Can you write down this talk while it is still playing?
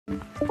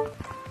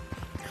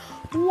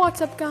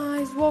What's up,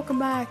 guys? Welcome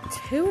back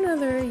to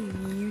another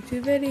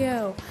YouTube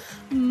video.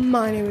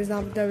 My name is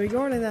W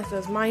Gordon, that's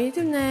just my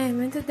YouTube name,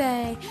 and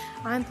today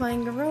I'm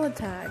playing Gorilla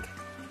Tag.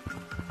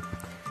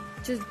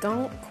 Just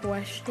don't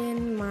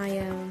question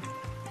my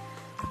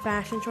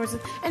fashion choices.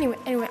 Anyway,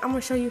 I'm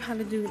gonna show you how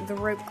to do the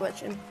rope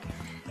glitching.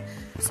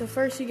 So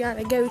first you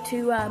gotta go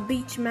to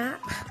beach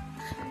map.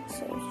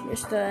 So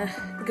just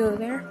go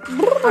there.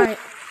 Alright,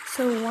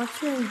 so once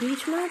you're in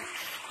beach map,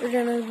 you're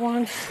gonna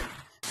want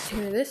to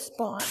this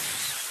spot.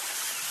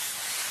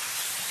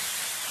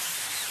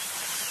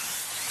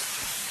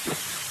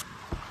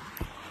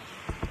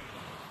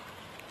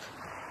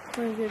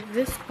 We're going to get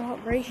this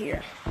spot right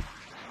here.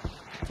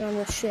 It's on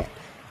the ship.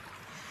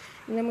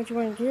 And then what you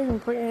want to do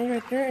is put your hand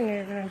right there, and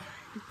you're going to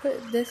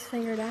put this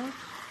finger down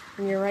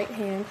in your right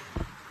hand.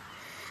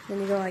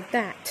 Then you go like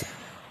that.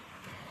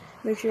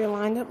 Make sure you're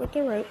lined up with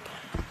the rope.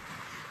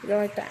 You go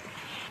like that.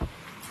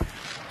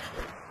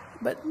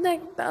 But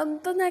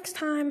the next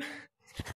time